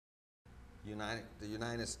The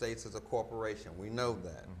United States is a corporation. We know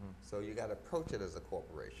that. So you got to approach it as a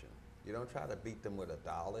corporation. You don't try to beat them with a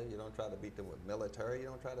dollar. You don't try to beat them with military. You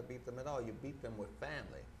don't try to beat them at all. You beat them with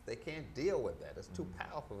family. They can't deal with that. It's too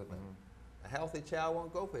powerful for them. A healthy child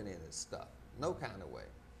won't go for any of this stuff. No kind of way.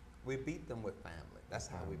 We beat them with family. That's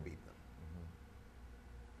how we beat them.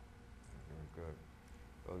 Very good.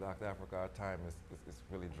 Well, Dr. Africa, our time is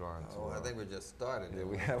really drawn to. Oh, I think we just started. Yeah,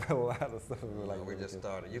 we have a lot of stuff. We're like, we just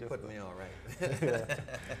started. You put me on right. Yeah,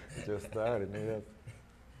 we just started. Yeah.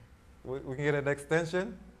 We can get an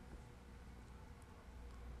extension.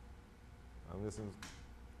 This is.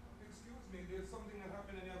 Excuse me, there's something that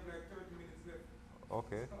happened and you have like 30 minutes left.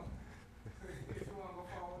 Okay. So, if you want to go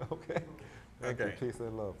forward. Okay. Thank you. Peace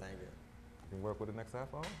and love. Thank you. You can work with the next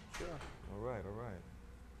half hour? Sure. All right, all right.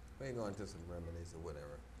 We ain't going into some remedies or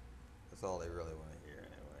whatever. That's all they really want to hear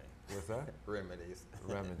anyway. What's that? Remedies.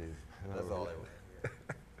 Remedies. That's all they want to hear.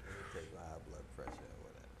 They take high blood pressure or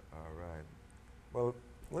whatever. All right. Well,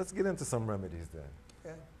 let's get into some remedies then.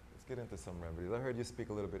 Okay. Let's get into some remedies. I heard you speak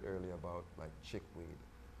a little bit earlier about like chickweed.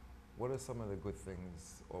 What are some of the good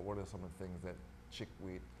things, or what are some of the things that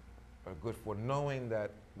chickweed are good for? Knowing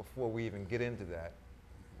that before we even get into that,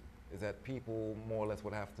 is that people more or less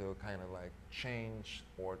would have to kind of like change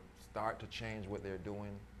or start to change what they're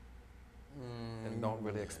doing, and don't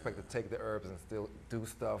really expect to take the herbs and still do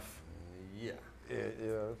stuff. Yeah.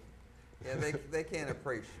 Yeah. They can't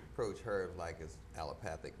approach herbs like it's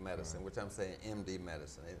allopathic medicine, which I'm saying MD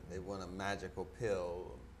medicine. They want a magical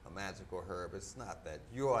pill, a magical herb. It's not that.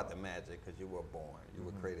 You are the magic because you were born. You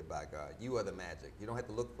were created by God. You are the magic. You don't have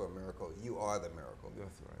to look for a miracle. You are the miracle.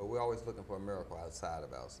 That's right. But we're always looking for a miracle outside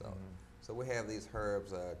of ourselves. So we have these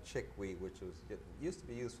herbs, chickweed, which used to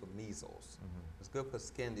be used for measles. It's good for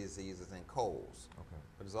skin diseases and colds. Okay.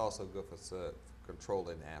 But it's also good for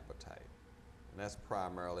controlling appetite. And that's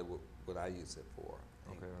primarily what I use it for.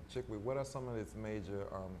 Okay, chickweed, what are some of its major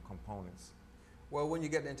components? Well, when you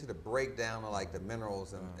get into the breakdown of like the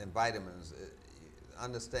minerals and vitamins,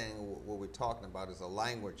 understanding what we're talking about is a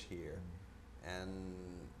language here. And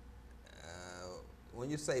when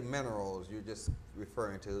you say minerals, you're just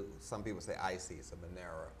referring to, some people say ices,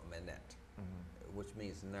 a minet, which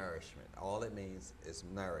means nourishment. All it means is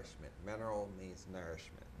nourishment. Mineral means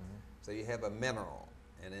nourishment. So you have a mineral,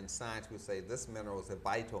 and in science we say this mineral is a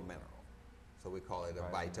vital mineral. So we call it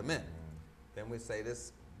a vitamin. Then we say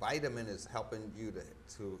this vitamin is helping you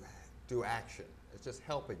to do action. It's just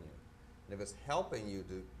helping you. And if it's helping you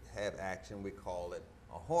to have action, we call it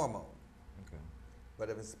a hormone. Okay. But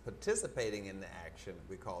if it's participating in the action,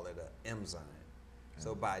 we call it an enzyme.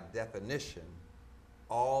 So by definition,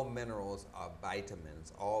 all minerals are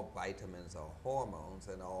vitamins, all vitamins are hormones,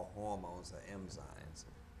 and all hormones are enzymes.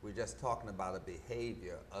 We're just talking about a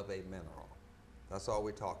behavior of a mineral. That's all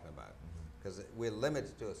we're talking about. Because we're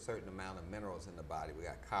limited to a certain amount of minerals in the body. We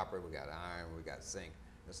got copper, we got iron, we got zinc.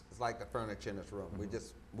 It's like the furniture in this room. We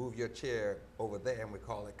just move your chair over there and we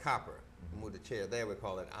call it copper. Move the chair there, we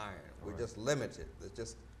call it iron. We're just limited. It's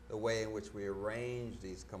just the way in which we arrange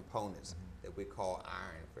these components that we call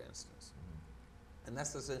iron, for instance. And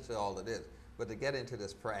that's essentially all it is. But to get into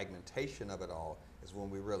this fragmentation of it all is when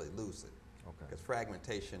we really lose it. Okay. Because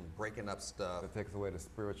fragmentation, breaking up stuff. It takes away the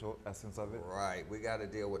spiritual essence of it? Right. We got to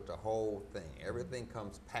deal with the whole thing. Everything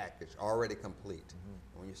comes packaged, already complete.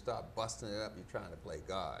 When you start busting it up, you're trying to play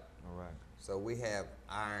God. All right. So we have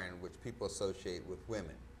iron, which people associate with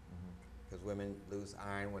women. Because women lose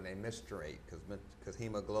iron when they menstruate, because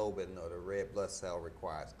hemoglobin or the red blood cell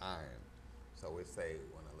requires iron. So we say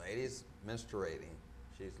when a lady's menstruating,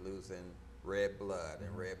 she's losing red blood,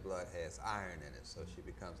 and red blood has iron in it, so she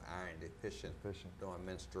becomes iron deficient during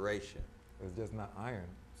menstruation. It's just not iron.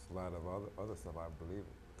 It's a lot of other stuff, I believe.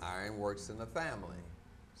 Iron works in the family.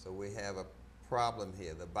 So we have a problem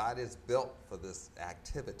here. The body's built for this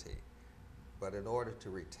activity, but in order to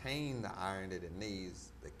retain the iron that it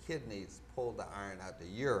needs, the kidneys pull the iron out the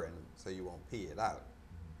urine so you won't pee it out.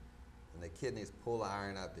 And the kidneys pull the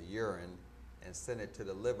iron out the urine and send it to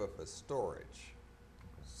the liver for storage.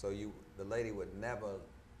 So the lady would never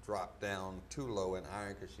drop down too low in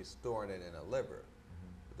iron because she's storing it in her liver.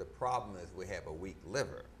 The problem is we have a weak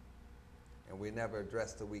liver. And we never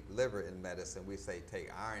address the weak liver in medicine. We say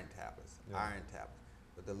take iron tablets, iron tablets.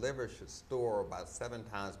 But the liver should store about 7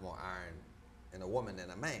 times more iron in a woman than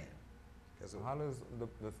a man. So how does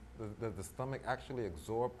the stomach actually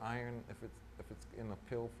absorb iron if it's in a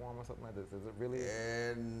pill form or something like this? Is it really?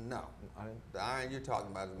 No. The iron you're talking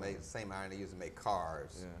about is the same iron they use to make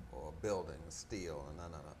cars or buildings, steel.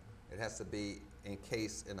 No. It has to be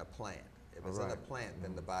encased in a plant. If it's in a plant,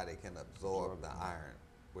 then the body can absorb the iron,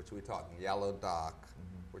 which we're talking yellow dock,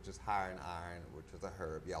 which is higher in iron, which is a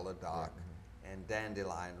herb, yellow dock, and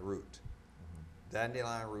dandelion root.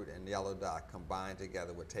 Dandelion root and yellow dock combined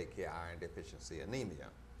together would take care of iron deficiency anemia.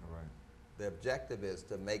 All right. The objective is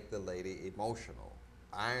to make the lady emotional.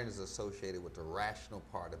 Iron is associated with the rational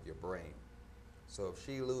part of your brain. So if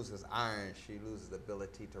she loses iron, she loses the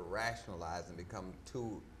ability to rationalize and become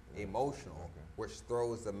too emotional, which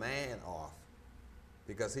throws the man off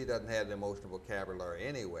because he doesn't have the emotional vocabulary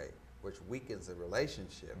anyway, which weakens the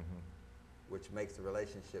relationship, which makes the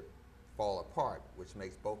relationship fall apart, which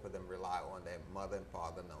makes both of them rely on their mother and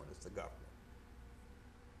father known as the government.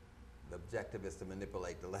 The objective is to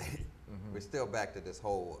manipulate the lady. We're still back to this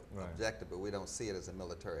whole objective, but we don't see it as a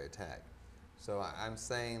military attack. So I'm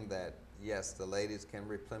saying that, yes, the ladies can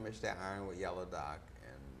replenish their iron with yellow dock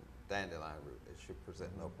and dandelion root. It should present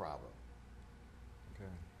no problem.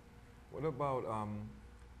 Okay. What about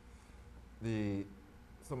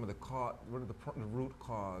some of the root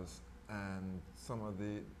cause and some of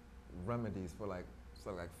the remedies for like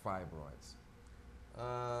fibroids?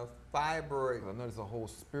 Fibroid. I know there's a whole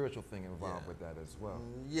spiritual thing involved with that as well.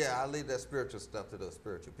 Yeah, I leave that spiritual stuff to those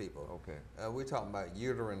spiritual people. Okay. We're talking about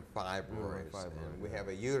uterine fibroids. And we have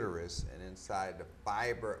a uterus, and inside the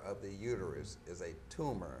fiber of the uterus is a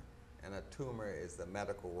tumor, and a tumor is the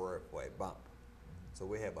medical word for a bump. So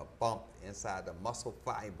we have a bump inside the muscle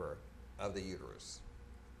fiber of the uterus.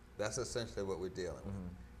 That's essentially what we're dealing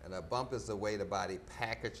with. And a bump is the way the body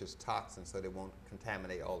packages toxins so they won't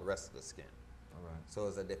contaminate all the rest of the skin. So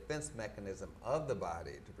it's a defense mechanism of the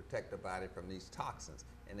body to protect the body from these toxins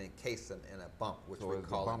and encase them in a bump, which we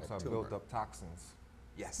call a tumor. So the bumps are built up toxins?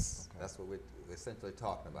 Yes, that's what we're essentially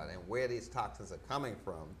talking about. And where these toxins are coming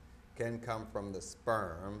from can come from the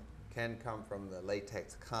sperm, can come from the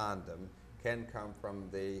latex condom, can come from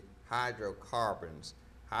the hydrocarbons.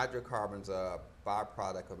 Hydrocarbons are a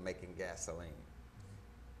byproduct of making gasoline.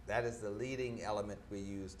 That is the leading element we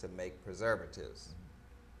use to make preservatives.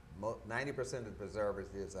 90% of the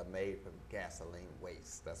preservatives are made from gasoline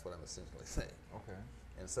waste. That's what I'm essentially saying. Okay.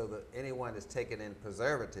 And so anyone that's taking in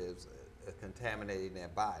preservatives is contaminating their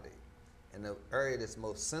body. And the area that's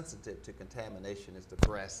most sensitive to contamination is the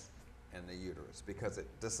breast and the uterus because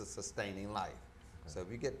this is sustaining life. Okay. So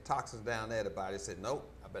if you get toxins down there, the body said, nope,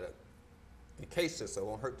 I better encase this so it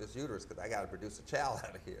won't hurt this uterus because I got to produce a child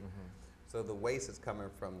out of here. So the waste is coming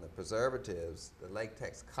from the preservatives, the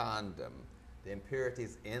latex condom, the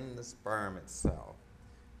impurities in the sperm itself,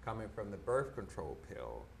 coming from the birth control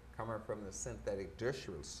pill, coming from the synthetic dish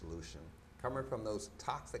root solution, coming from those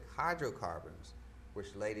toxic hydrocarbons,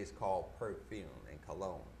 which ladies call perfume and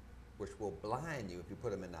cologne, which will blind you if you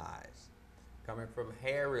put them in the eyes, coming from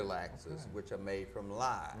hair relaxers, which are made from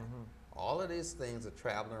lye. All of these things are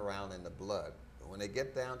traveling around in the blood. But when they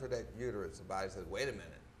get down to that uterus, the body says, wait a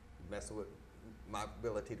minute, you're messing with my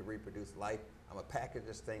ability to reproduce life. I'm gonna package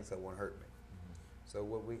this thing so it won't hurt me. So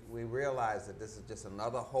what we realize that this is just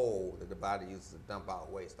another hole that the body uses to dump out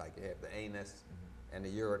waste, like you have the anus and the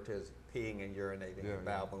ureters peeing and urinating in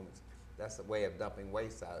bowel movements. That's a way of dumping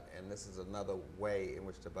waste out, and this is another way in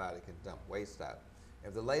which the body can dump waste out.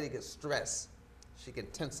 If the lady gets stressed, she can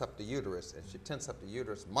tense up the uterus, and she tense up the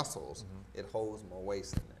uterus muscles, it holds more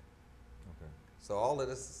waste in there. Okay. So all of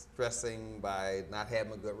this stressing by not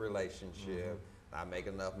having a good relationship, not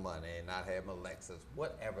making enough money, not having a Lexus,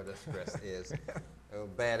 whatever the stress is, a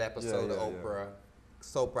bad episode of Oprah,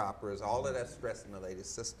 soap operas, all of that stress in the lady's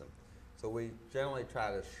system. So we generally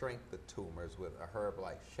try to shrink the tumors with a herb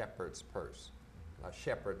like shepherd's purse. A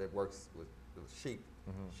shepherd that works with sheep,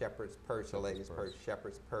 shepherd's purse, a lady's purse,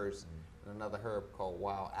 shepherd's purse, and another herb called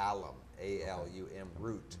wild alum, A-L-U-M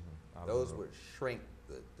root. Those would shrink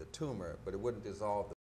the tumor, but it wouldn't dissolve the